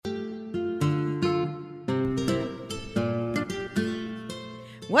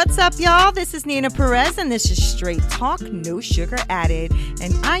What's up, y'all? This is Nina Perez, and this is Straight Talk, No Sugar Added.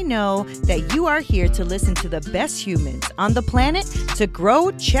 And I know that you are here to listen to the best humans on the planet to grow,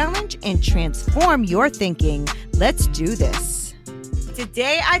 challenge, and transform your thinking. Let's do this.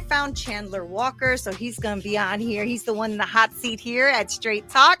 Today, I found Chandler Walker, so he's going to be on here. He's the one in the hot seat here at Straight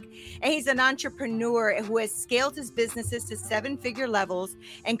Talk, and he's an entrepreneur who has scaled his businesses to 7-figure levels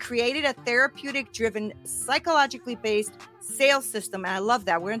and created a therapeutic-driven, psychologically based sales system. And I love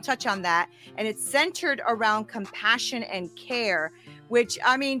that. We're going to touch on that. And it's centered around compassion and care, which,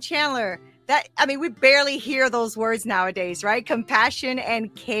 I mean, Chandler, we barely hear those words nowadays, right? Compassion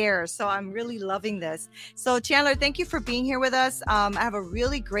and care. So I'm really loving this. So Chandler, thank you for being here with us. I have a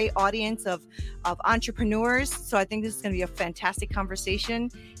really great audience of entrepreneurs. So I think this is going to be a fantastic conversation.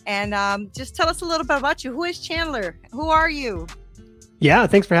 And just tell us a little bit about you. Who is Chandler? Who are you? Yeah,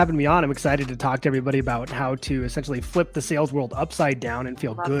 thanks for having me on. I'm excited to talk to everybody about how to essentially flip the sales world upside down and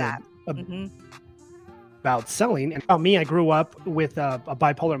feel good about selling. And about me, I grew up with a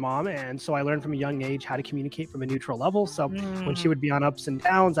bipolar mom, and so I learned from a young age how to communicate from a neutral level. So when she would be on ups and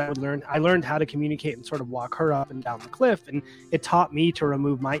downs, I learned how to communicate and sort of walk her up and down the cliff. And it taught me to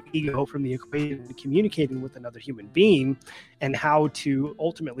remove my ego from the equation of communicating with another human being and how to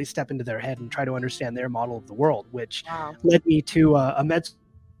ultimately step into their head and try to understand their model of the world, which led me to a med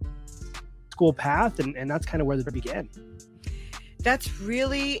school path. And that's kind of where it began. That's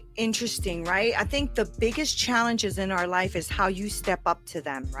really interesting, right? I think the biggest challenges in our life is how you step up to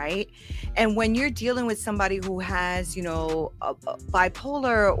them, right? And when you're dealing with somebody who has, a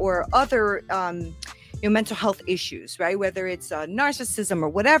bipolar or other, mental health issues, right? Whether it's narcissism or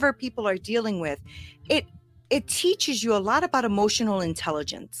whatever people are dealing with, it teaches you a lot about emotional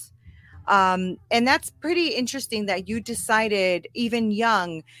intelligence. And that's pretty interesting that you decided, even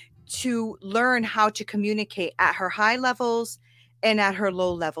young, to learn how to communicate at her high levels and at her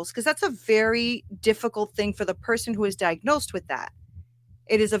low levels, because that's a very difficult thing for the person who is diagnosed with that.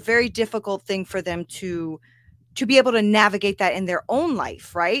 It is a very difficult thing for them to be able to navigate that in their own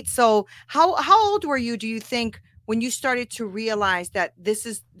life, right? So how old were you, do you think, when you started to realize that this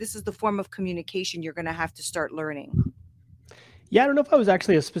is the form of communication you're going to have to start learning? Yeah, I don't know if I was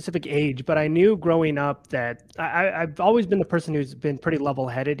actually a specific age, but I knew growing up that I've always been the person who's been pretty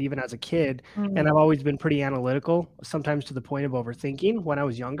level-headed, even as a kid. And I've always been pretty analytical, sometimes to the point of overthinking when I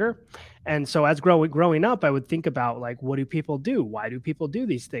was younger. And so as growing up, I would think about, like, what do people do? Why do people do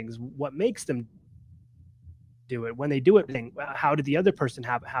these things? What makes them do it? When they do it, how did the other person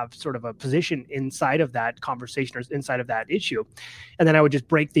have sort of a position inside of that conversation or inside of that issue? And then I would just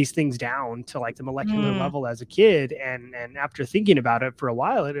break these things down to, like, the molecular level as a kid. And after thinking about it for a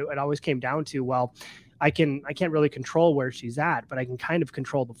while, it always came down to, well, I can't really control where she's at, but I can kind of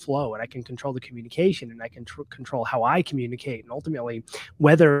control the flow, and I can control the communication, and I can control how I communicate, and ultimately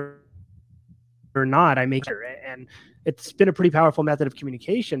whether or not I make her. And it's been a pretty powerful method of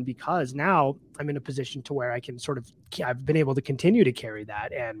communication, because now I'm in a position to where I've been able to continue to carry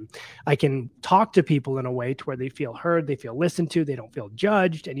that, and I can talk to people in a way to where they feel heard, they feel listened to, they don't feel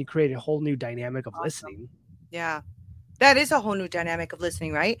judged, and you create a whole new dynamic of listening. Yeah. That is a whole new dynamic of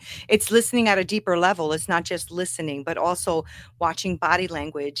listening, right? It's listening at a deeper level. It's not just listening, but also watching body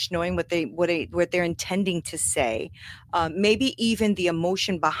language, knowing what they're intending to say, maybe even the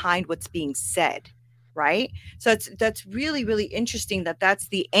emotion behind what's being said, right? So that's really, really interesting that's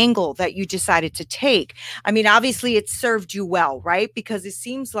the angle that you decided to take. I mean, obviously it served you well, right? Because it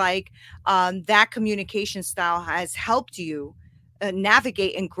seems like that communication style has helped you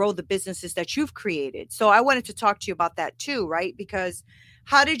navigate and grow the businesses that you've created. So I wanted to talk to you about that too, right? Because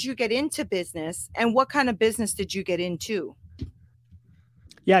how did you get into business, and what kind of business did you get into?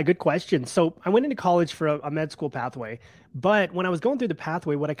 Yeah, good question. So I went into college for a med school pathway, but when I was going through the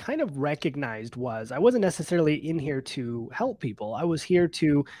pathway, what I kind of recognized was I wasn't necessarily in here to help people. I was here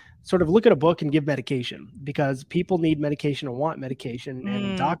to sort of look at a book and give medication, because people need medication and want medication,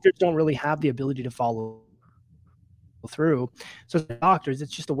 and doctors don't really have the ability to follow through. So as doctors,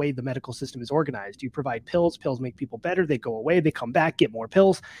 it's just the way the medical system is organized. You provide pills make people better, they go away, they come back, get more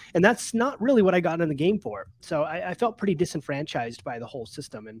pills. And that's not really what I got in the game for. So I felt pretty disenfranchised by the whole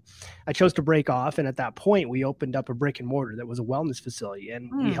system. And I chose to break off. And at that point, we opened up a brick and mortar that was a wellness facility.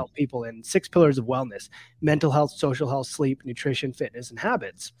 And we helped people in 6 pillars of wellness: mental health, social health, sleep, nutrition, fitness, and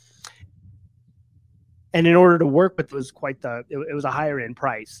habits. And in order to work with, it was a higher end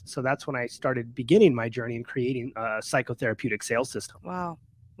price. So that's when I started beginning my journey in creating a psychotherapeutic sales system. Wow.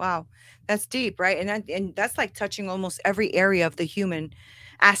 That's deep, right? And that's like touching almost every area of the human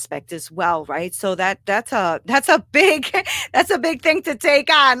aspect as well, right? So that's a big thing to take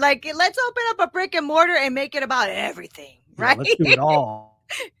on. Like, let's open up a brick and mortar and make it about everything, right? Yeah, let's do it all.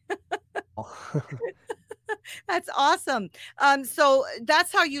 That's awesome. So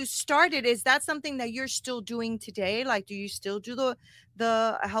that's how you started. Is that something that you're still doing today? Like, do you still do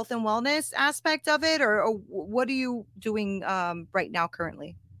the health and wellness aspect of it, or what are you doing right now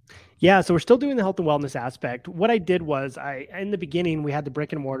currently? Yeah, so we're still doing the health and wellness aspect. What I did was in the beginning, we had the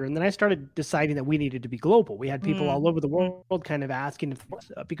brick and mortar, and then I started deciding that we needed to be global. We had people all over the world kind of asking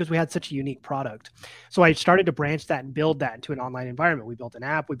because we had such a unique product. So I started to branch that and build that into an online environment. We built an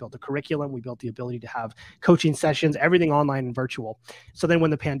app, we built a curriculum, we built the ability to have coaching sessions, everything online and virtual. So then when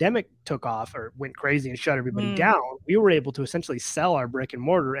the pandemic took off or went crazy and shut everybody down, we were able to essentially sell our brick and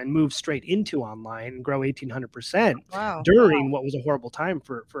mortar and move straight into online and grow 1,800% during what was a horrible time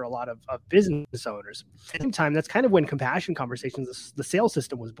for a lot of business owners. At the same time, that's kind of when Compassion Conversations, the sales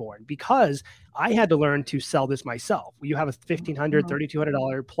system, was born, because I had to learn to sell this myself. You have a $1,500,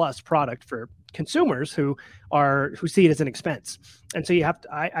 $3,200 plus product for consumers who see it as an expense. And so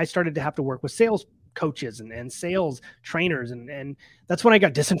I started to have to work with sales coaches and sales trainers. And that's when I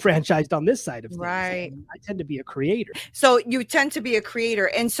got disenfranchised on this side of things. Right. I tend to be a creator. So you tend to be a creator.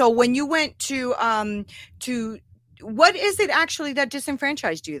 And so when you went to what is it actually that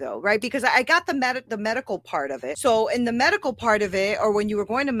disenfranchised you, though, right? Because I got the medical part of it. So in the medical part of it, or when you were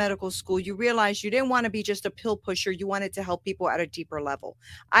going to medical school, you realized you didn't want to be just a pill pusher. You wanted to help people at a deeper level.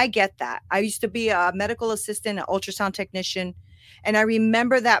 I get that. I used to be a medical assistant, an ultrasound technician, and I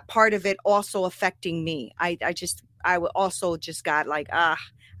remember that part of it also affecting me. I also just got like, I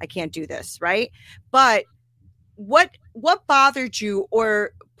can't do this, right? But what bothered you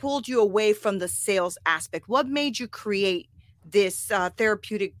or pulled you away from the sales aspect? What made you create this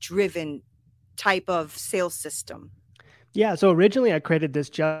therapeutic driven type of sales system? Yeah, so originally I created this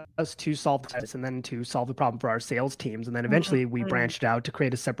just to solve this and then to solve the problem for our sales teams. And then eventually we branched out to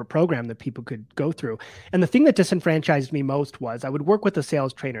create a separate program that people could go through. And the thing that disenfranchised me most was I would work with a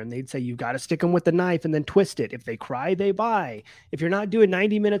sales trainer and they'd say, you got to stick them with the knife and then twist it. If they cry, they buy. If you're not doing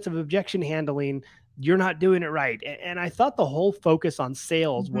 90 minutes of objection handling, you're not doing it right. And I thought the whole focus on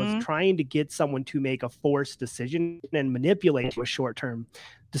sales was trying to get someone to make a forced decision and manipulate a short-term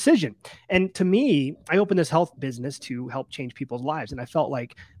decision. And to me, I opened this health business to help change people's lives. And I felt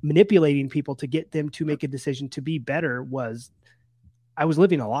like manipulating people to get them to make a decision to be better I was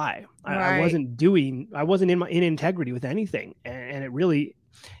living a lie. Right. I wasn't in integrity with anything. And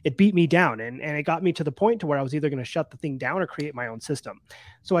it beat me down and it got me to the point to where I was either going to shut the thing down or create my own system.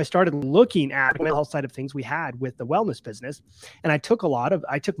 So I started looking at the mental health side of things we had with the wellness business. And I took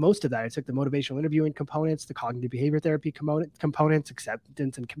most of that. I took the motivational interviewing components, the cognitive behavior therapy components,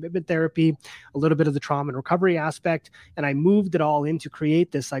 acceptance and commitment therapy, a little bit of the trauma and recovery aspect. And I moved it all in to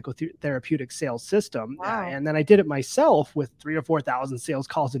create this psychotherapeutic sales system. Wow. And then I did it myself with 3,000 or 4,000 sales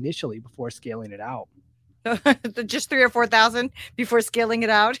calls initially before scaling it out. Just 3,000 or 4,000 before scaling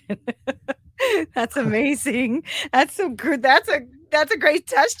it out. That's amazing. That's so good. That's a great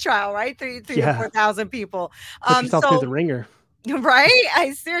test trial, right? 3,000 or 4,000 people. Put yourself through the ringer,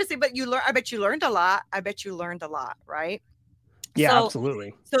 right? Seriously, but I bet you learned a lot. I bet you learned a lot, right? Yeah,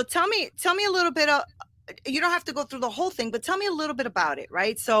 absolutely. So tell me a little bit of. You don't have to go through the whole thing, but tell me a little bit about it,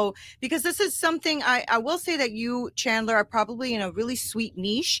 right? So, because this is something I will say that you, Chandler, are probably in a really sweet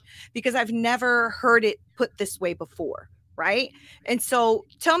niche because I've never heard it put this way before, right? And so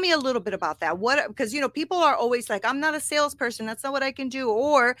tell me a little bit about that. Because, people are always like, I'm not a salesperson. That's not what I can do.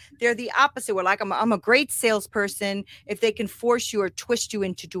 Or they're the opposite. We're like, I'm a great salesperson if they can force you or twist you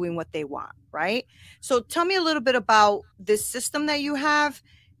into doing what they want, right? So tell me a little bit about this system that you have.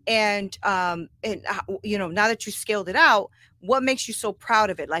 And now that you scaled it out, what makes you so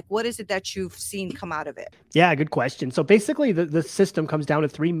proud of it? Like, what is it that you've seen come out of it? Yeah, good question. So basically the system comes down to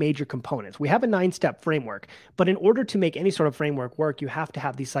 3 major components. We have a 9-step framework, but in order to make any sort of framework work, you have to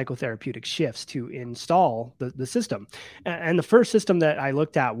have these psychotherapeutic shifts to install the system. And the first system that I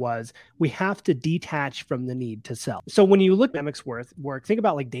looked at was we have to detach from the need to sell. So when you look at dynamics work, think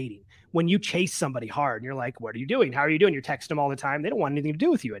about like dating. When you chase somebody hard and you're like, what are you doing? How are you doing? You're texting them all the time. They don't want anything to do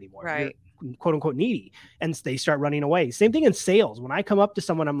with you anymore. Right. You're quote unquote needy. And they start running away. Same thing in sales. When I come up to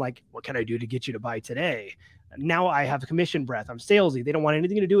someone, I'm like, what can I do to get you to buy today? Now I have commission breath. I'm salesy. They don't want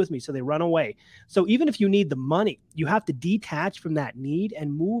anything to do with me. So they run away. So even if you need the money, you have to detach from that need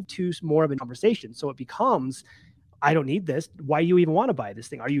and move to more of a conversation. So it becomes, I don't need this. Why do you even want to buy this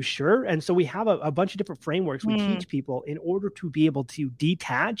thing? Are you sure? And so we have a bunch of different frameworks we teach people in order to be able to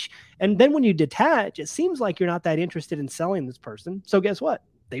detach. And then when you detach, it seems like you're not that interested in selling this person. So guess what?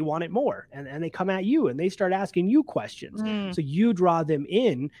 They want it more. And they come at you and they start asking you questions. So you draw them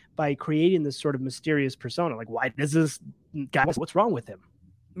in by creating this sort of mysterious persona. Like, why does this guy, what's wrong with him?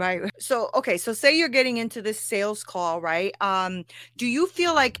 Right. So, okay. So say you're getting into this sales call, right? Do you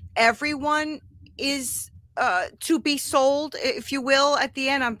feel like everyone is to be sold, if you will, at the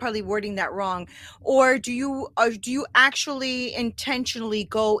end? I'm probably wording that wrong. Or do you actually intentionally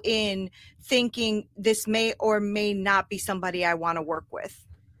go in thinking this may or may not be somebody I want to work with?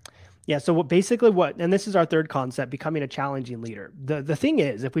 Yeah. So and this is our third concept, becoming a challenging leader. The thing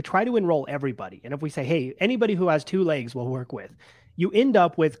is, if we try to enroll everybody, and if we say, hey, anybody who has 2 legs we'll work with, you end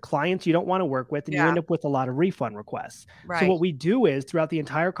up with clients you don't want to work with, and you Yeah. end up with a lot of refund requests. So Right. what we do is, throughout the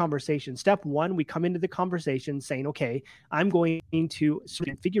entire conversation, step 1, we come into the conversation saying, okay, I'm going to sort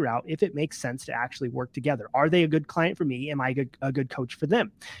of figure out if it makes sense to actually work together. Are they a good client for me? Am I a good coach for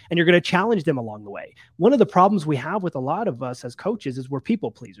them? And you're going to challenge them along the way. One of the problems we have with a lot of us as coaches is we're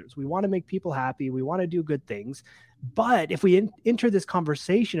people pleasers. We want to make people happy. We want to do good things. But if we enter this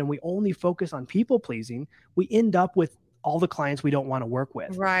conversation and we only focus on people pleasing, we end up with all the clients we don't want to work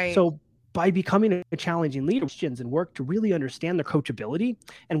with. Right. So by becoming a challenging leader and work to really understand their coachability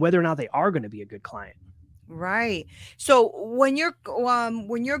and whether or not they are going to be a good client. Right. So when you're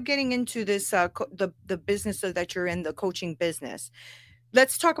getting into this the business that you're in, the coaching business,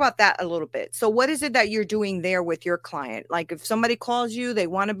 let's talk about that a little bit. So what is it that you're doing there with your client? Like if somebody calls you, they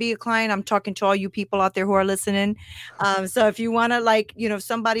want to be a client. I'm talking to all you people out there who are listening. So if you want to, if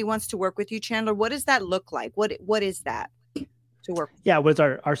somebody wants to work with you, Chandler, what does that look like? What is that to work? Yeah. What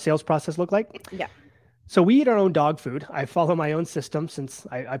does our sales process look like? Yeah. So we eat our own dog food. I follow my own system since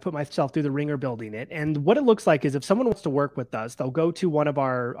I put myself through the ringer building it. And what it looks like is if someone wants to work with us, they'll go to one of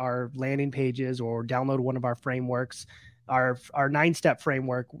our landing pages or download one of our frameworks. Our 9-step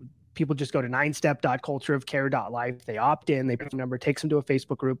framework, people just go to 9step.cultureofcare.life. They opt in, they put a number, takes them to a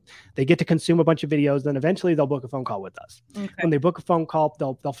Facebook group. They get to consume a bunch of videos. Then eventually they'll book a phone call with us. Okay. When they book a phone call,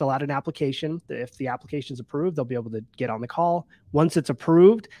 they'll fill out an application. If the application is approved, they'll be able to get on the call. Once it's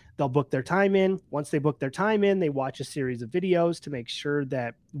approved, they'll book their time in. Once they book their time in, they watch a series of videos to make sure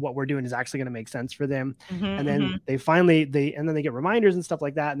that what we're doing is actually going to make sense for them. Mm-hmm, and then they get reminders and stuff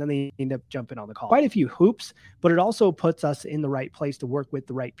like that. And then they end up jumping on the call. Quite a few hoops, but it also puts us in the right place to work with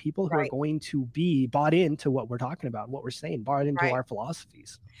the right people who are going to be bought into what we're talking about, what we're saying, bought into our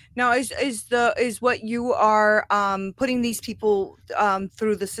philosophies. Now, is what you are putting these people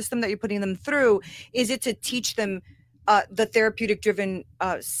through, the system that you're putting them through, is it to teach them the therapeutic driven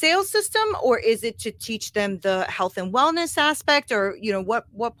sales system, or is it to teach them the health and wellness aspect, or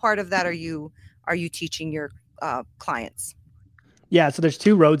what part of that are you teaching your clients? Yeah, so there's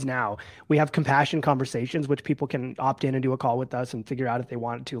 2 roads now. We have compassion conversations, which people can opt in and do a call with us and figure out if they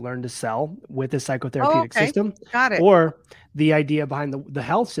want to learn to sell with the psychotherapeutic system. Got it. Or the idea behind the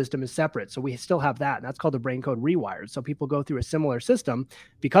health system is separate. So we still have that, and that's called the Brain Code Rewired. So people go through a similar system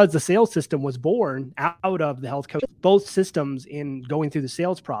because the sales system was born out of the health coach. Both systems in going through the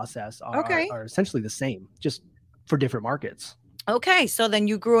sales process are essentially the same, just for different markets. Okay, so then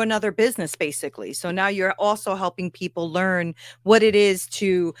you grew another business basically. So now you're also helping people learn what it is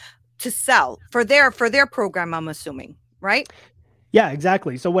to sell for their program, I'm assuming, right? Yeah,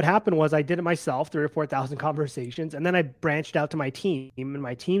 exactly. So what happened was I did it myself, 3,000 or 4,000 conversations, and then I branched out to my team, and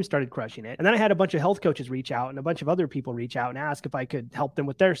my team started crushing it. And then I had a bunch of health coaches reach out and a bunch of other people reach out and ask if I could help them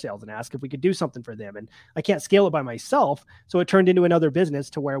with their sales and ask if we could do something for them. And I can't scale it by myself. So it turned into another business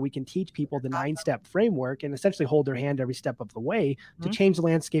to where we can teach people the 9-step framework and essentially hold their hand every step of the way to change the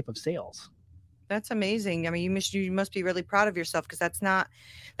landscape of sales. That's amazing. I mean, you must be really proud of yourself, because that's not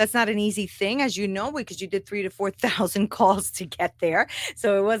an easy thing, as you know, because you did 3,000 to 4,000 calls to get there.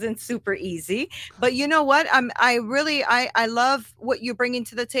 So it wasn't super easy. But you know what? I love what you're bringing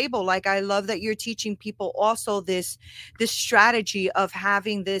to the table. Like, I love that you're teaching people also this strategy of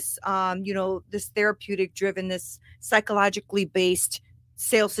having this, this therapeutic driven, this psychologically based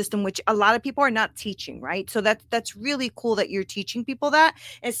sales system, which a lot of people are not teaching, right? So that's really cool that you're teaching people that,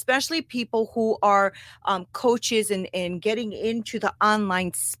 especially people who are coaches and getting into the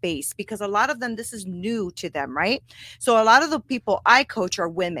online space, because a lot of them, this is new to them, right? So a lot of the people I coach are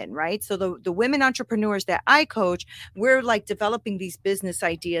women, right? So the women entrepreneurs that I coach, we're like developing these business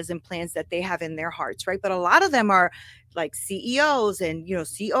ideas and plans that they have in their hearts, right? But a lot of them are like CEOs and,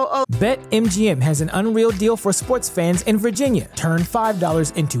 COOs. BetMGM has an unreal deal for sports fans in Virginia. Turn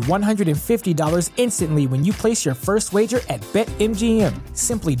 $5 into $150 instantly when you place your first wager at BetMGM.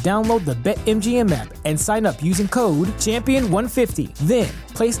 Simply download the BetMGM app and sign up using code Champion150. Then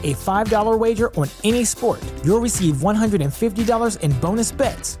Place a $5 wager on any sport. You'll receive $150 in bonus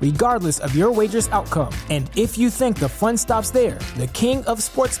bets, regardless of your wager's outcome. And if you think the fun stops there, the King of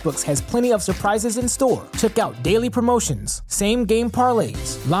Sportsbooks has plenty of surprises in store. Check out daily promotions, same-game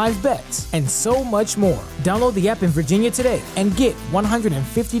parlays, live bets, and so much more. Download the app in Virginia today and get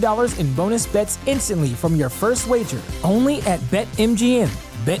 $150 in bonus bets instantly from your first wager. Only at BetMGM.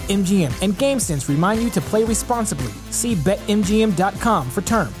 BetMGM and GameSense remind you to play responsibly. See BetMGM.com for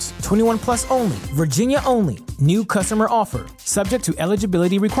terms. 21 plus only. Virginia only. New customer offer. Subject to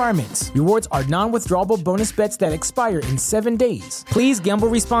eligibility requirements. Rewards are non-withdrawable bonus bets that expire in 7 days. Please gamble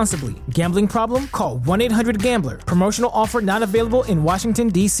responsibly. Gambling problem? Call 1-800-GAMBLER. Promotional offer not available in Washington,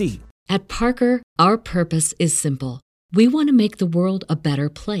 D.C. At Parker, our purpose is simple. We want to make the world a better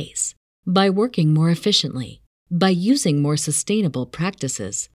place by working more efficiently, by using more sustainable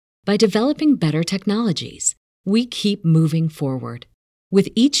practices, by developing better technologies. We keep moving forward. With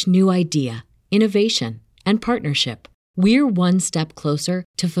each new idea, innovation, and partnership, we're one step closer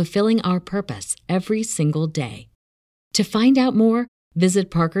to fulfilling our purpose every single day. To find out more,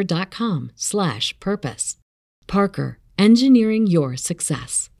 visit parker.com/purpose. Parker, engineering your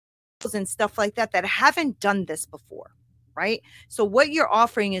success. And stuff like that haven't done this before. Right? So what you're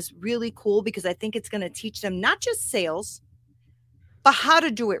offering is really cool because I think it's going to teach them not just sales, but how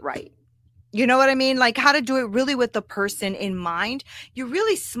to do it right. You know what I mean? Like how to do it really with the person in mind. You're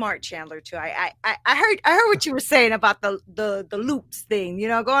really smart, Chandler, too. I heard what you were saying about the loops thing, you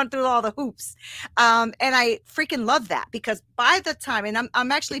know, going through all the hoops. And I freaking love that because by the time, and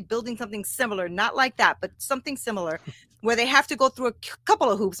I'm actually building something similar, not like that, but something similar where they have to go through a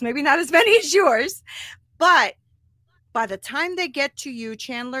couple of hoops, maybe not as many as yours, but by the time they get to you,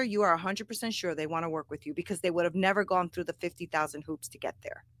 Chandler, you are 100% sure they want to work with you because they would have never gone through the 50,000 hoops to get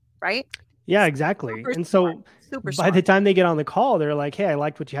there, right? Yeah, exactly. Super smart. By the time they get on the call, they're like, hey, I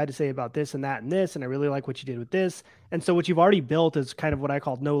liked what you had to say about this and that and this, and I really like what you did with this. And so what you've already built is kind of what I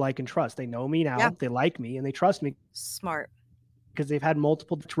call know, like, and trust. They know me now, They like me, and they trust me. Smart. Because they've had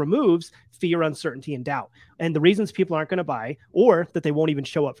multiple removes fear, uncertainty, and doubt. And the reasons people aren't going to buy or that they won't even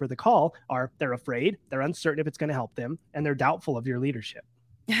show up for the call are they're afraid, they're uncertain if it's going to help them, and they're doubtful of your leadership.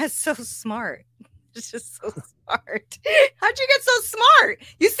 That's so smart. It's just so smart. How'd you get so smart?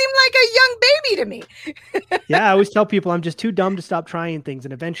 You seem like a young baby to me. Yeah, I always tell people I'm just too dumb to stop trying things,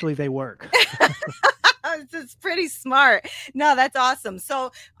 and eventually they work. It's pretty smart. No, that's awesome.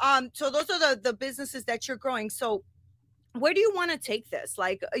 So those are the businesses that you're growing. So where do you want to take this?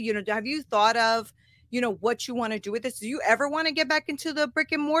 Like, have you thought of, what you want to do with this? Do you ever want to get back into the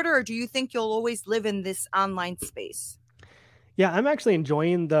brick and mortar, or do you think you'll always live in this online space? Yeah, I'm actually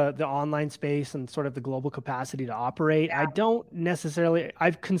enjoying the online space and sort of the global capacity to operate. Yeah. I don't necessarily,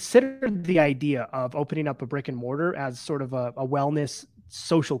 I've considered the idea of opening up a brick and mortar as sort of a wellness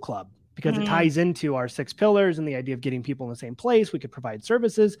social club because it ties into our 6 pillars and the idea of getting people in the same place. We could provide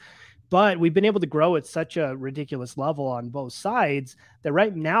services. But we've been able to grow at such a ridiculous level on both sides that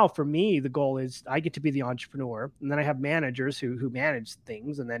right now, for me, the goal is I get to be the entrepreneur, and then I have managers who manage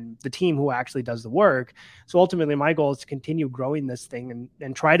things, and then the team who actually does the work. So ultimately, my goal is to continue growing this thing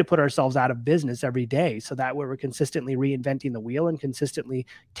and try to put ourselves out of business every day so that way we're consistently reinventing the wheel and consistently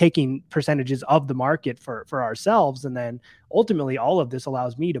taking percentages of the market for ourselves. And then ultimately, all of this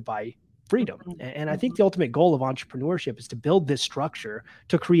allows me to buy freedom. And I think the ultimate goal of entrepreneurship is to build this structure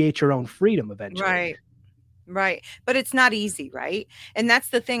to create your own freedom eventually. Right. But it's not easy, right? And that's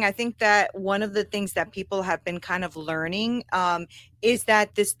the thing. I think that one of the things that people have been kind of learning is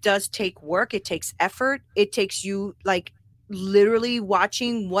that this does take work. It takes effort. It takes you like literally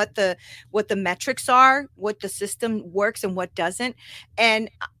watching what the metrics are, what the system works and what doesn't. And,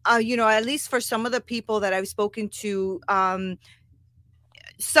 at least for some of the people that I've spoken to,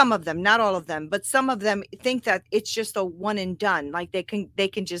 some of them, not all of them, but some of them think that it's just a one and done. Like they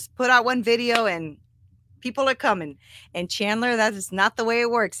can just put out one video and people are coming. And Chandler, that is not the way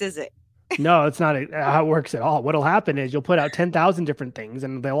it works, is it? No, it's not how it works at all. What'll happen is you'll put out 10,000 different things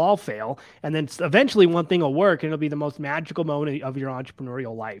and they'll all fail. And then eventually one thing will work and it'll be the most magical moment of your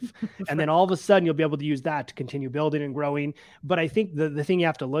entrepreneurial life. And then all of a sudden you'll be able to use that to continue building and growing. But I think the thing you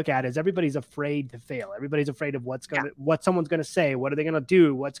have to look at is everybody's afraid to fail. Everybody's afraid of what someone's going to say. What are they going to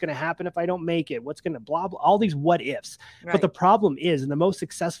do? What's going to happen if I don't make it? What's going to blah, blah, all these what ifs. Right. But the problem is, and the most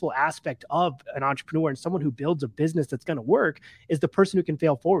successful aspect of an entrepreneur and someone who builds a business that's going to work is the person who can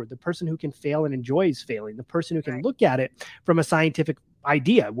fail forward, the person who can fail and enjoys failing, the person who can look at it from a scientific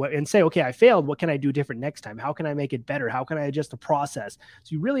idea and say, okay, I failed. What can I do different next time? How can I make it better? How can I adjust the process?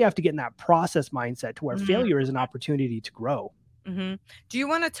 So you really have to get in that process mindset to where failure is an opportunity to grow. Do you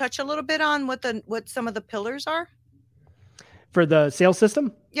want to touch a little bit on what some of the pillars are? For the sales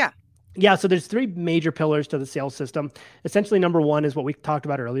system? Yeah. Yeah, so there's three major pillars to the sales system. Essentially, number one is what we talked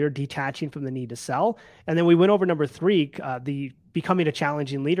about earlier, detaching from the need to sell. And then we went over number three, the becoming a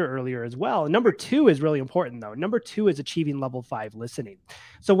challenging leader earlier as well. And number two is really important, though. Number two is achieving level 5 listening.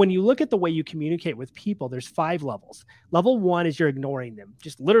 So when you look at the way you communicate with people, there's 5 levels. Level 1 is you're ignoring them,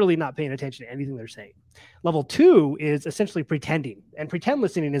 just literally not paying attention to anything they're saying. Level 2 is essentially pretending. And pretend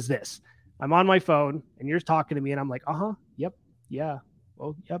listening is this. I'm on my phone and you're talking to me and I'm like, yep, yeah.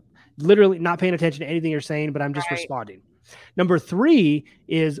 Oh, yep. Literally not paying attention to anything you're saying, but I'm just responding. Number 3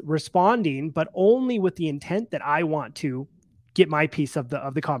 is responding, but only with the intent that I want to get my piece of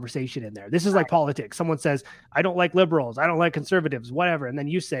the conversation in there. This is like politics. Someone says, I don't like liberals. I don't like conservatives, whatever. And then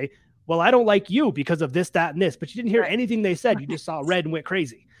you say, well, I don't like you because of this, that, and this, but you didn't hear anything they said. You just saw red and went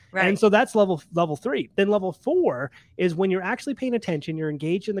crazy. Right. And so that's level 3. Then level 4 is when you're actually paying attention, you're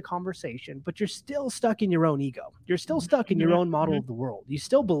engaged in the conversation, but you're still stuck in your own ego. You're still stuck in your own model of the world. You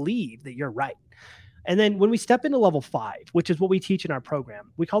still believe that you're right. And then when we step into level 5, which is what we teach in our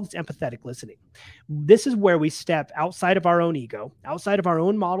program, we call this empathetic listening. This is where we step outside of our own ego, outside of our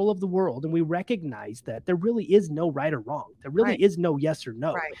own model of the world, and we recognize that there really is no right or wrong. There really is no yes or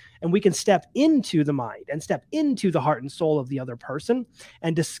no. Right. And we can step into the mind and step into the heart and soul of the other person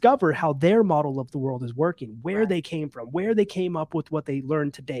and discover how their model of the world is working, where they came from, where they came up with what they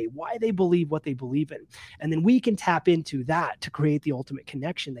learned today, why they believe what they believe in. And then we can tap into that to create the ultimate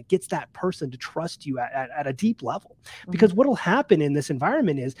connection that gets that person to trust you at a deep level. Because what will happen in this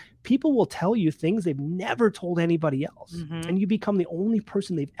environment is people will tell you things they've never told anybody else. And you become the only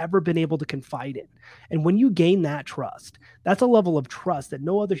person they've ever been able to confide in. And when you gain that trust, that's a level of trust that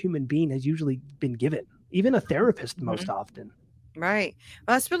no other human being has usually been given, even a therapist most often. Right.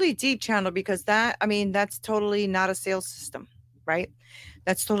 Well, that's really deep, Chandler, because that's totally not a sales system, right?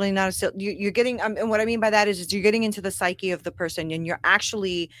 That's totally not a sales. You're getting, and what I mean by that is you're getting into the psyche of the person, and you're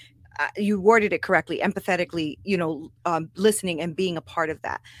actually you worded it correctly, empathetically, listening and being a part of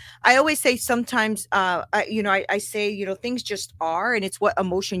that. I always say sometimes, I say, things just are, and it's what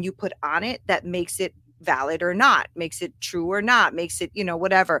emotion you put on it that makes it valid or not, makes it true or not, makes it,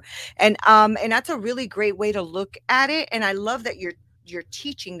 whatever. And that's a really great way to look at it. And I love that you're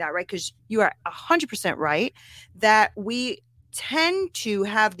teaching that, right? Because you are 100% right that we tend to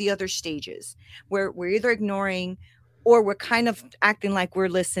have the other stages where we're either ignoring or we're kind of acting like we're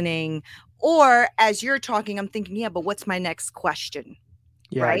listening, or as you're talking, I'm thinking, yeah, but what's my next question?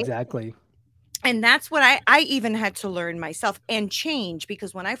 Yeah, right? Exactly. And that's what I even had to learn myself and change,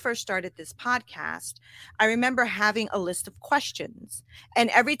 because when I first started this podcast, I remember having a list of questions.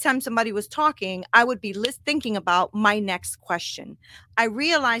 And every time somebody was talking, I would be thinking about my next question. I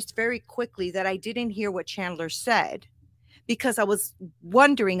realized very quickly that I didn't hear what Chandler said because I was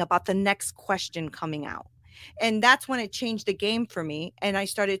wondering about the next question coming out. And that's when it changed the game for me. And I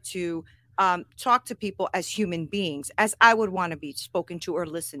started to talk to people as human beings, as I would want to be spoken to or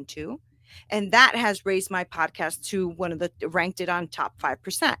listened to. And that has raised my podcast to one of the ranked it on top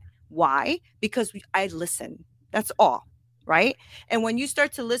 5%. Why? Because I listen. That's all. Right. And when you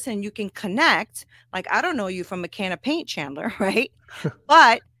start to listen, you can connect. Like, I don't know you from a can of paint, Chandler. Right.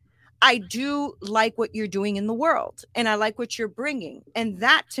 But I do like what you're doing in the world, and I like what you're bringing. And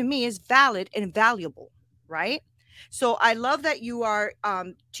that to me is valid and valuable. Right. So I love that you are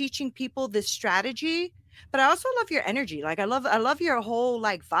teaching people this strategy, but I also love your energy. Like I love your whole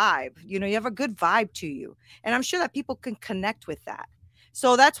vibe. You have a good vibe to you, and I'm sure that people can connect with that.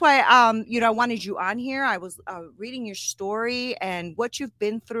 So that's why, I wanted you on here. I was reading your story and what you've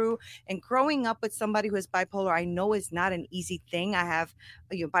been through, and growing up with somebody who is bipolar. I know is not an easy thing. I have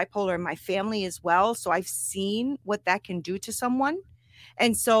bipolar in my family as well. So I've seen what that can do to someone.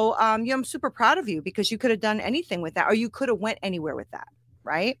 And so, I'm super proud of you, because you could have done anything with that, or you could have went anywhere with that.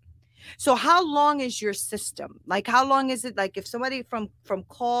 Right. So how long is your system? Like, how long is it? Like if somebody from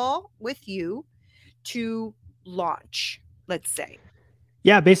call with you to launch, let's say.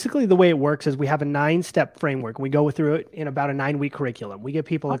 Yeah, basically the way it works is we have a 9-step framework. We go through it in about a 9-week curriculum. We give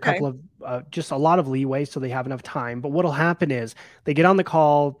people a couple of, just a lot of leeway so they have enough time. But what'll happen is they get on the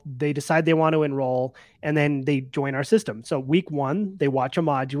call, they decide they want to enroll, and then they join our system. So week 1, they watch a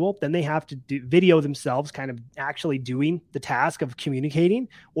module, then they have to video themselves kind of actually doing the task of communicating,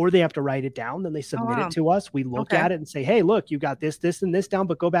 or they have to write it down. Then they submit it to us. We look at it and say, hey, look, you got this, this, and this down,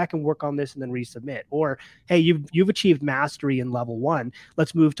 but go back and work on this and then resubmit. Or, hey, you've achieved mastery in level 1.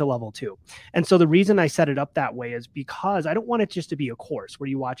 Let's move to level 2. And so the reason I set it up that way is because I don't want it just to be a course where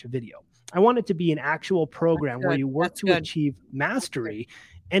you watch a video. I want it to be an actual program where you work to achieve mastery.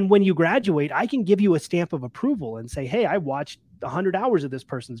 And when you graduate, I can give you a stamp of approval and say, hey, I watched 100 hours of this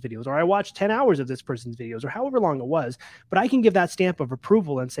person's videos, or I watched 10 hours of this person's videos, or however long it was. But I can give that stamp of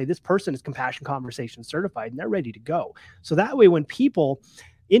approval and say, this person is Compassion Conversation certified and they're ready to go. So that way, when people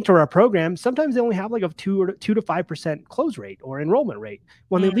enter our program, sometimes they only have like a 2 to 5% close rate or enrollment rate.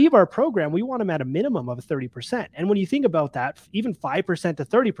 When they leave our program, we want them at a minimum of 30%. And when you think about that, even 5% to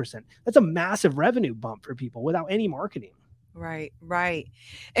 30%, that's a massive revenue bump for people without any marketing. Right, right.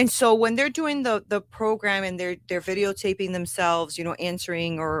 And so when they're doing the program and they're videotaping themselves,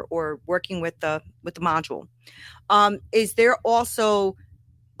 answering or working with the module, is there also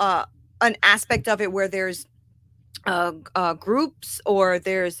an aspect of it where there's groups, or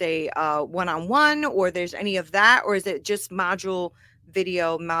there's a one-on-one, or there's any of that, or is it just module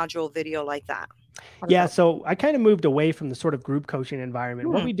video like that? Yeah, so I kind of moved away from the sort of group coaching environment.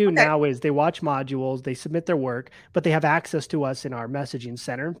 What we do now is they watch modules, they submit their work, but they have access to us in our messaging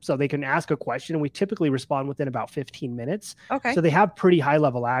center. So they can ask a question, and we typically respond within about 15 minutes. Okay. So they have pretty high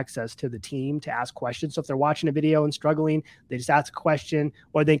level access to the team to ask questions. So if they're watching a video and struggling, they just ask a question,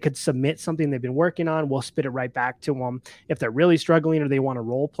 or they could submit something they've been working on. We'll spit it right back to them. If they're really struggling or they want to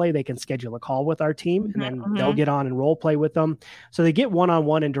role play, they can schedule a call with our team, and then they'll get on and role play with them. So they get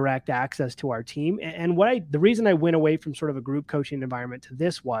one-on-one and direct access to our team. And the reason I went away from sort of a group coaching environment to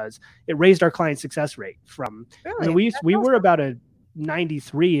this was it raised our client success rate from, we were about a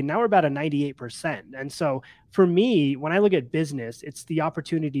 93 and now we're about a 98%. And so for me, when I look at business, it's the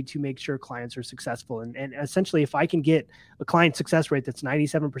opportunity to make sure clients are successful. And essentially, if I can get a client success rate that's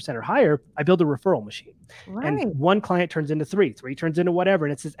 97% or higher, I build a referral machine. Right. And one client turns into three turns into whatever.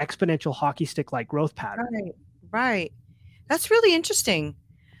 And it's this exponential hockey stick-like growth pattern. Right. That's really interesting.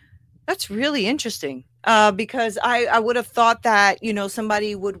 Because I would have thought that,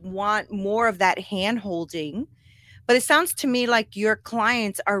 somebody would want more of that hand holding, but it sounds to me like your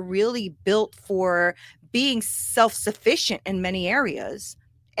clients are really built for being self-sufficient in many areas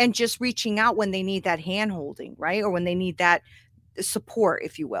and just reaching out when they need that hand holding, right? Or when they need that support,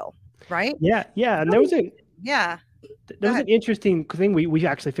 if you will. Right. Yeah. And there was an interesting thing we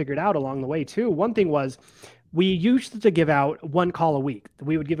actually figured out along the way too. One thing was, we used to give out one call a week.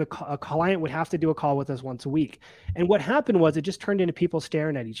 We would give a client would have to do a call with us once a week. And what happened was it just turned into people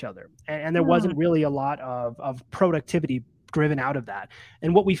staring at each other. And there wasn't really a lot of productivity driven out of that.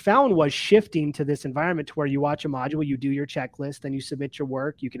 And what we found was shifting to this environment to where you watch a module, you do your checklist, then you submit your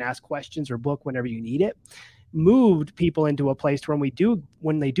work, you can ask questions or book whenever you need it. Moved people into a place where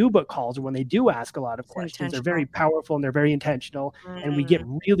when they do book calls or when they do ask a lot of questions, they're very powerful and they're very intentional. And we get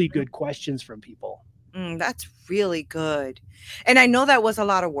really good questions from people. That's really good. And I know that was a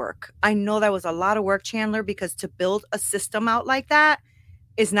lot of work. Chandler, because to build a system out like that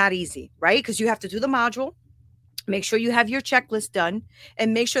is not easy, right? Because you have to do the module, make sure you have your checklist done,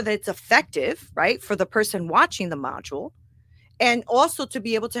 and make sure that it's effective, right, for the person watching the module. And also to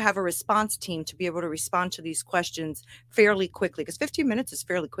be able to have a response team to be able to respond to these questions fairly quickly, because 15 minutes is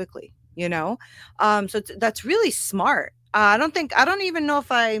fairly quickly, So that's really smart. I don't even know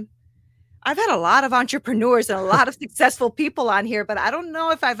if I've had a lot of entrepreneurs and a lot of successful people on here, but I don't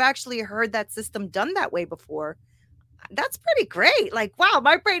know if I've actually heard that system done that way before. That's pretty great. Like, wow,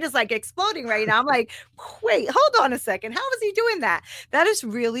 my brain is like exploding right now. I'm like, wait, hold on a second. How is he doing that? That is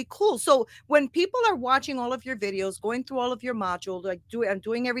really cool. So when people are watching all of your videos, going through all of your modules, like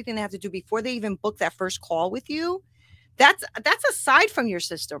doing everything they have to do before they even book that first call with you, that's aside from your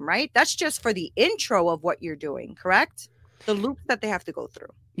system, right? That's just for the intro of what you're doing, correct? The loops that they have to go through.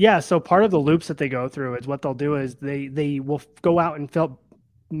 Yeah. So part of the loops that they go through is what they'll do is they will go out and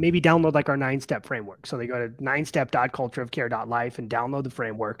maybe download like our 9-step framework. So they go to 9step.cultureofcare.life and download the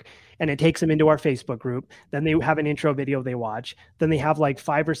framework, and it takes them into our Facebook group. Then they have an intro video they watch. Then they have like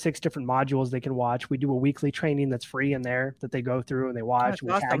 5 or 6 different modules they can watch. We do a weekly training that's free in there that they go through and they watch. We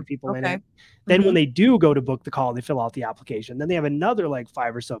tag people in it. Then when they do go to book the call, they fill out the application. Then they have another like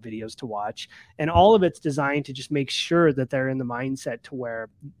 5 or so videos to watch. And all of it's designed to just make sure that they're in the mindset to where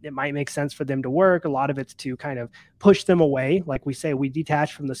it might make sense for them to work. A lot of it's to kind of push them away. Like we say, we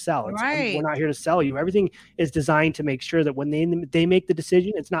detach from the sell. We're not here to sell you. Everything is designed to make sure that when they make the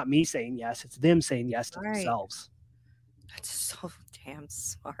decision, it's not me saying yes, it's them saying yes to themselves. That's so damn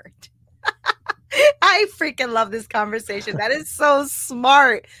smart. I freaking love this conversation. That is so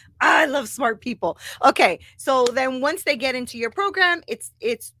smart. I love smart people. Okay, so then once they get into your program, is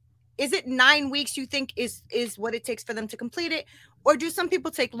it 9 weeks you think is what it takes for them to complete it? Or do some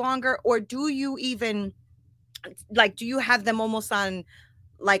people take longer? Or do you even do you have them almost on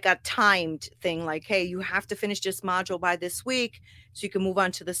like a timed thing, like, hey, you have to finish this module by this week so you can move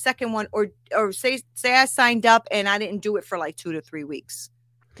on to the second one? Or say I signed up and I didn't do it for like 2 to 3 weeks.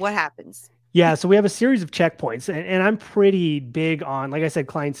 What happens? Yeah, so we have a series of checkpoints, and I'm pretty big on, like I said,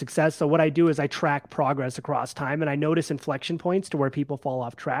 client success. So what I do is I track progress across time, and I notice inflection points to where people fall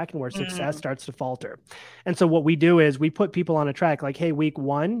off track and where success Mm, starts to falter. And so what we do is we put people on a track, like, hey, week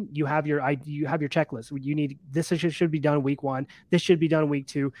one, you have your checklist. You need this should be done week one. This should be done week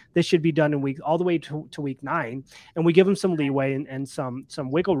two. This should be done in week all the way to week 9, and we give them some leeway and some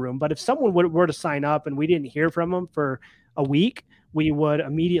wiggle room. But if someone were to sign up and we didn't hear from them for a week, we would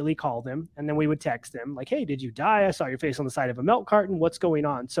immediately call them, and then we would text them like, hey, did you die? I saw your face on the side of a milk carton. What's going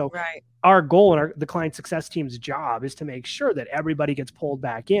on? So right. our goal and the client success team's job is to make sure that everybody gets pulled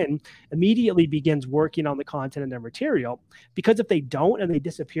back in, immediately begins working on the content and their material. Because if they don't and they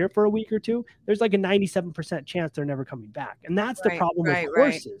disappear for a week or two, there's like a 97% chance they're never coming back. And that's the problem with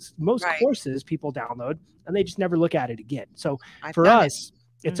courses. Most courses people download and they just never look at it again. So for us,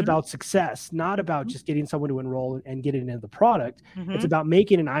 it's about success, not about just getting someone to enroll and get it into the product. It's about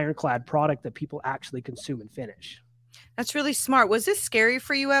making an ironclad product that people actually consume and finish. That's really smart. Was this scary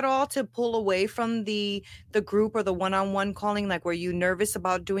for you at all to pull away from the group or the one-on-one calling? Like, were you nervous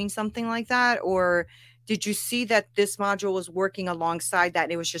about doing something like that? Or did you see that this module was working alongside that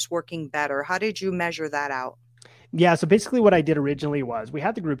and it was just working better? How did you measure that out? Yeah, so basically what I did originally was we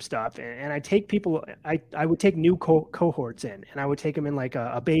had the group stuff, and I take people, I would take new cohorts in, and I would take them in like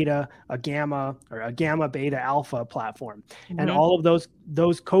a beta, a gamma, or a gamma, beta, alpha platform. And all of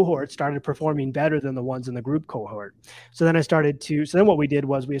those cohorts started performing better than the ones in the group cohort. So then what we did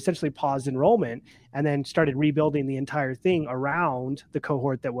was we essentially paused enrollment and then started rebuilding the entire thing around the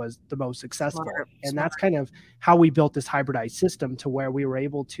cohort that was the most successful. And that's kind of how we built this hybridized system, to where we were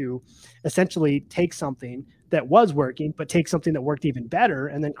able to essentially take something that was working, but take something that worked even better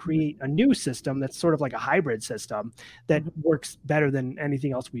and then create a new system that's sort of like a hybrid system that works better than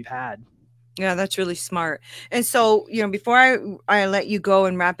anything else we've had. Yeah, that's really smart. And so, before I let you go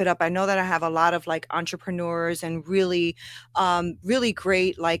and wrap it up, I know that I have a lot of like entrepreneurs and really, really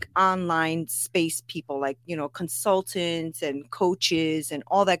great like online space people, like, consultants and coaches and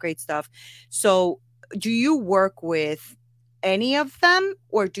all that great stuff. So do you work with any of them,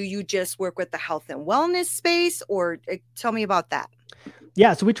 or do you just work with the health and wellness space? Or tell me about that.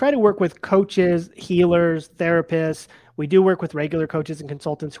 Yeah, so we try to work with coaches, healers, therapists. We do work with regular coaches and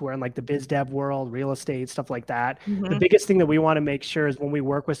consultants who are in like the biz dev world, real estate, stuff like that. The biggest thing that we want to make sure is when we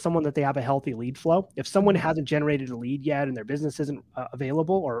work with someone that they have a healthy lead flow. If someone hasn't generated a lead yet and their business isn't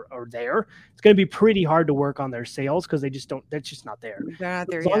available or there, it's going to be pretty hard to work on their sales because that's just not there. They're not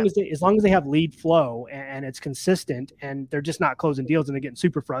there as long as they have lead flow and it's consistent and they're just not closing deals and they're getting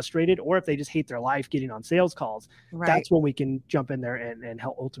super frustrated, or if they just hate their life getting on sales calls, that's when we can jump in there and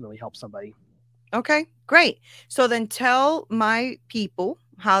ultimately help somebody. Okay, great. So then tell my people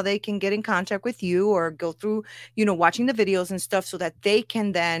how they can get in contact with you or go through, watching the videos and stuff so that they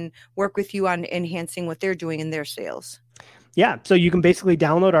can then work with you on enhancing what they're doing in their sales. Yeah, so you can basically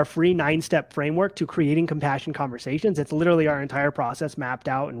download our free 9-step framework to creating compassion conversations. It's literally our entire process mapped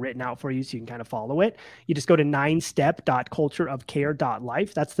out and written out for you so you can kind of follow it. You just go to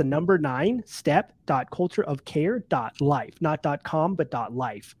 9step.cultureofcare.life. That's the number 9step.cultureofcare.life, not .com, but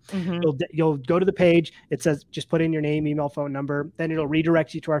 .life. You'll go to the page. It says just put in your name, email, phone number. Then it'll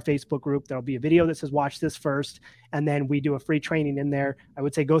redirect you to our Facebook group. There'll be a video that says watch this first. And then we do a free training in there. I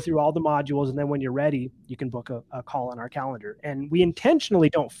would say go through all the modules. And then when you're ready, you can book a call on our calendar. And we intentionally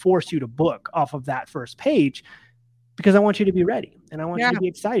don't force you to book off of that first page because I want you to be ready and I want you to be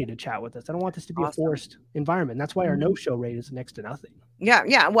excited to chat with us. I don't want this to be a forced environment. That's why our no-show rate is next to nothing.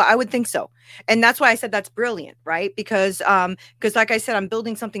 Yeah. Well, I would think so. And that's why I said that's brilliant, right? Because like I said, I'm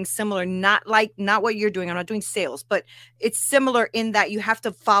building something similar, not what you're doing. I'm not doing sales, but it's similar in that you have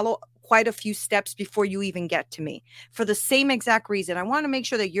to follow quite a few steps before you even get to me for the same exact reason. I want to make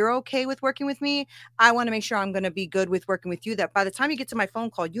sure that you're okay with working with me. I want to make sure I'm going to be good with working with you, that by the time you get to my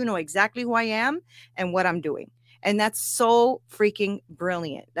phone call, you know exactly who I am and what I'm doing. And that's so freaking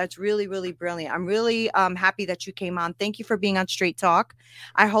brilliant. That's really, really brilliant. I'm really happy that you came on. Thank you for being on Straight Talk.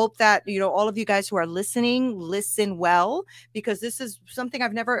 I hope that, all of you guys who are listening, listen well, because this is something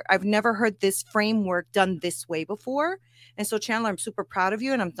I've never heard this framework done this way before. And so Chandler, I'm super proud of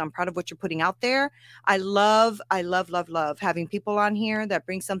you and I'm proud of what you're putting out there. I love having people on here that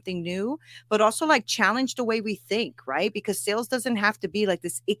bring something new, but also like challenge the way we think, right? Because sales doesn't have to be like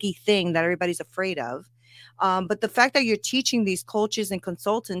this icky thing that everybody's afraid of. But the fact that you're teaching these coaches and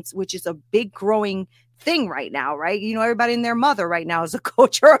consultants, which is a big growing thing right now, right? Everybody and their mother right now is a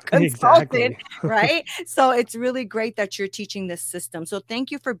coach or a consultant, right? So it's really great that you're teaching this system. So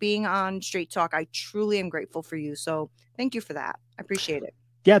thank you for being on Straight Talk. I truly am grateful for you. So thank you for that. I appreciate it.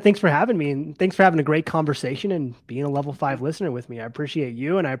 Yeah, thanks for having me, and thanks for having a great conversation and being a level 5 listener with me. I appreciate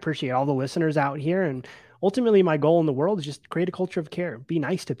you, and I appreciate all the listeners out here. And ultimately, my goal in the world is just create a culture of care. Be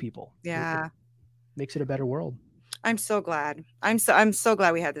nice to people. Yeah. It makes it a better world. I'm so glad. I'm so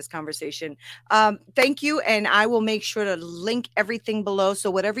glad we had this conversation. Thank you. And I will make sure to link everything below.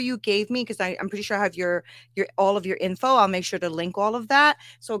 So whatever you gave me, because I'm pretty sure I have your all of your info. I'll make sure to link all of that.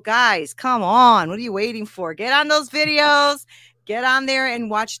 So guys, come on. What are you waiting for? Get on those videos. Get on there and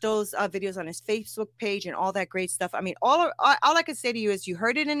watch those videos on his Facebook page and all that great stuff. I mean, all I can say to you is you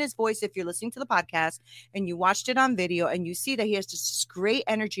heard it in his voice if you're listening to the podcast and you watched it on video and you see that he has just great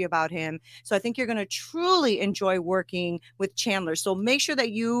energy about him. So I think you're going to truly enjoy working with Chandler. So make sure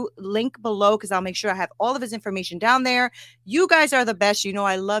that you link below because I'll make sure I have all of his information down there. You guys are the best. You know,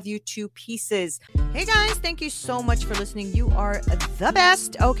 I love you to pieces. Hey guys, thank you so much for listening. You are the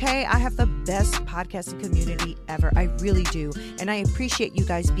best. Okay. I have the best podcasting community ever. I really do. And I appreciate you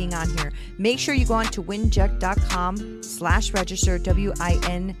guys being on here. Make sure you go on to winject.com/register,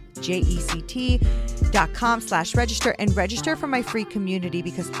 winject.com/register, and register for my free community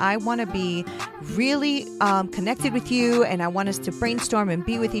because I want to be really connected with you, and I want us to brainstorm and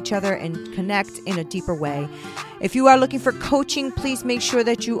be with each other and connect in a deeper way. If you are looking for coaching, please make sure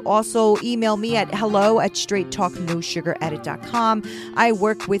that you also email me at hello@straighttalknosugaradded.com. I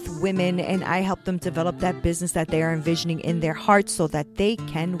work with women and I help them develop that business that they are envisioning in their hearts so that they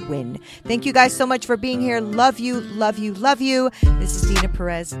can win. Thank you guys so much for being here. Love you, love you, love you. This is Dina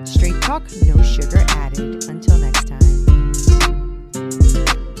Perez, Straight Talk, No Sugar Added.